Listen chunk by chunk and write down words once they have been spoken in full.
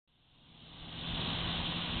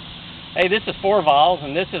Hey, this is forvols,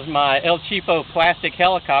 and this is my El Cheapo plastic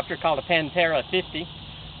helicopter called a Pantera 50.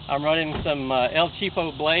 I'm running some El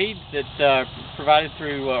Cheapo blades that provided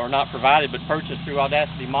through, or not provided, but purchased through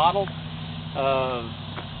Audacity Models.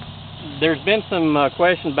 There's been some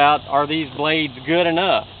question about, are these blades good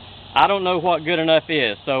enough? I don't know what good enough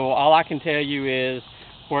is, so all I can tell you is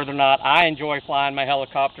whether or not I enjoy flying my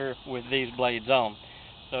helicopter with these blades on.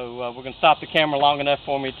 So we're going to stop the camera long enough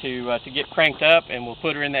for me to get cranked up, and we'll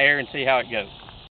put her in the air and see how it goes.